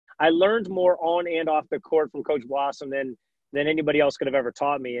I learned more on and off the court from Coach Blossom than anybody else could have ever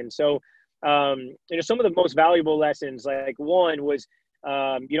taught me. And so, some of the most valuable lessons, like one was,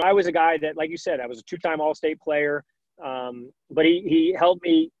 I was a guy that, like you said, I was a two-time All-State player, but he helped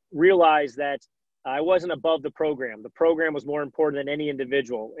me realize that I wasn't above the program. The program was more important than any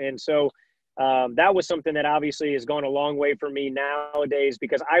individual. And so that was something that obviously has gone a long way for me nowadays,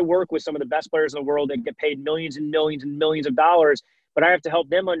 because I work with some of the best players in the world that get paid millions and millions and millions of dollars, but I have to help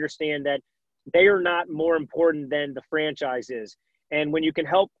them understand that they are not more important than the franchise is. And when you can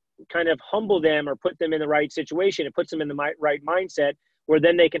help kind of humble them or put them in the right situation, it puts them in the right mindset where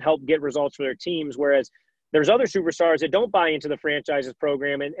then they can help get results for their teams. Whereas there's other superstars that don't buy into the franchise's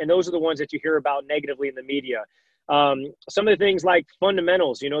program, and those are the ones that you hear about negatively in the media. Some of the things like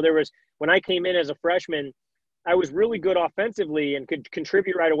fundamentals, when I came in as a freshman, I was really good offensively and could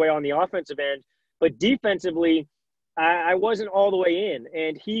contribute right away on the offensive end, but defensively, I wasn't all the way in,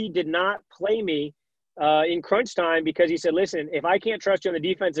 and he did not play me in crunch time because he said, listen, if I can't trust you on the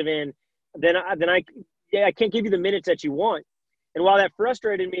defensive end, then I can't give you the minutes that you want. And while that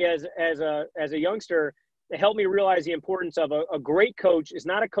frustrated me as a youngster, it helped me realize the importance of a great coach is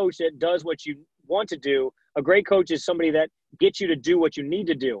not a coach that does what you want to do. A great coach is somebody that gets you to do what you need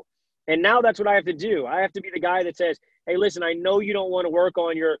to do. And now that's what I have to do. I have to be the guy that says, hey, listen, I know you don't want to work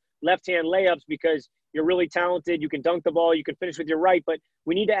on your left-hand layups because you're really talented. You can dunk the ball. You can finish with your right. But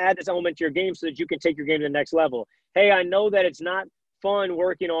we need to add this element to your game so that you can take your game to the next level. Hey, I know that it's not fun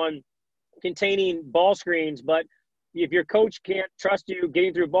working on containing ball screens, but if your coach can't trust you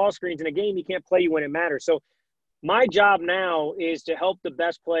getting through ball screens in a game, he can't play you when it matters. So my job now is to help the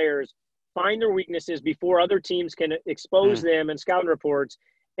best players find their weaknesses before other teams can expose them in scouting reports.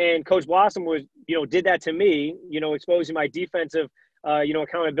 And Coach Blossom did that to me, exposing my defensive,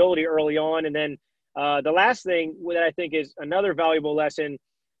 accountability early on. And then the last thing that I think is another valuable lesson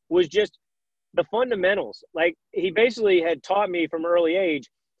was just the fundamentals. Like, he basically had taught me from an early age,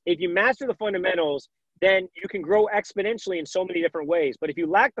 if you master the fundamentals, then you can grow exponentially in so many different ways. But if you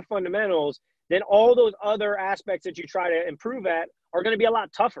lack the fundamentals, then all those other aspects that you try to improve at are going to be a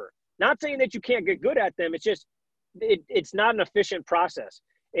lot tougher. Not saying that you can't get good at them. It's just it's not an efficient process.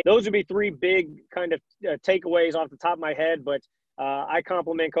 Those would be three big kind of takeaways off the top of my head. But I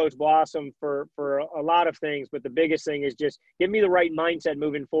compliment Coach Blossom for a lot of things. But the biggest thing is just give me the right mindset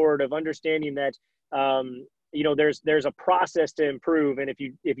moving forward of understanding that there's a process to improve, and if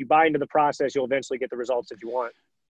you buy into the process, you'll eventually get the results that you want.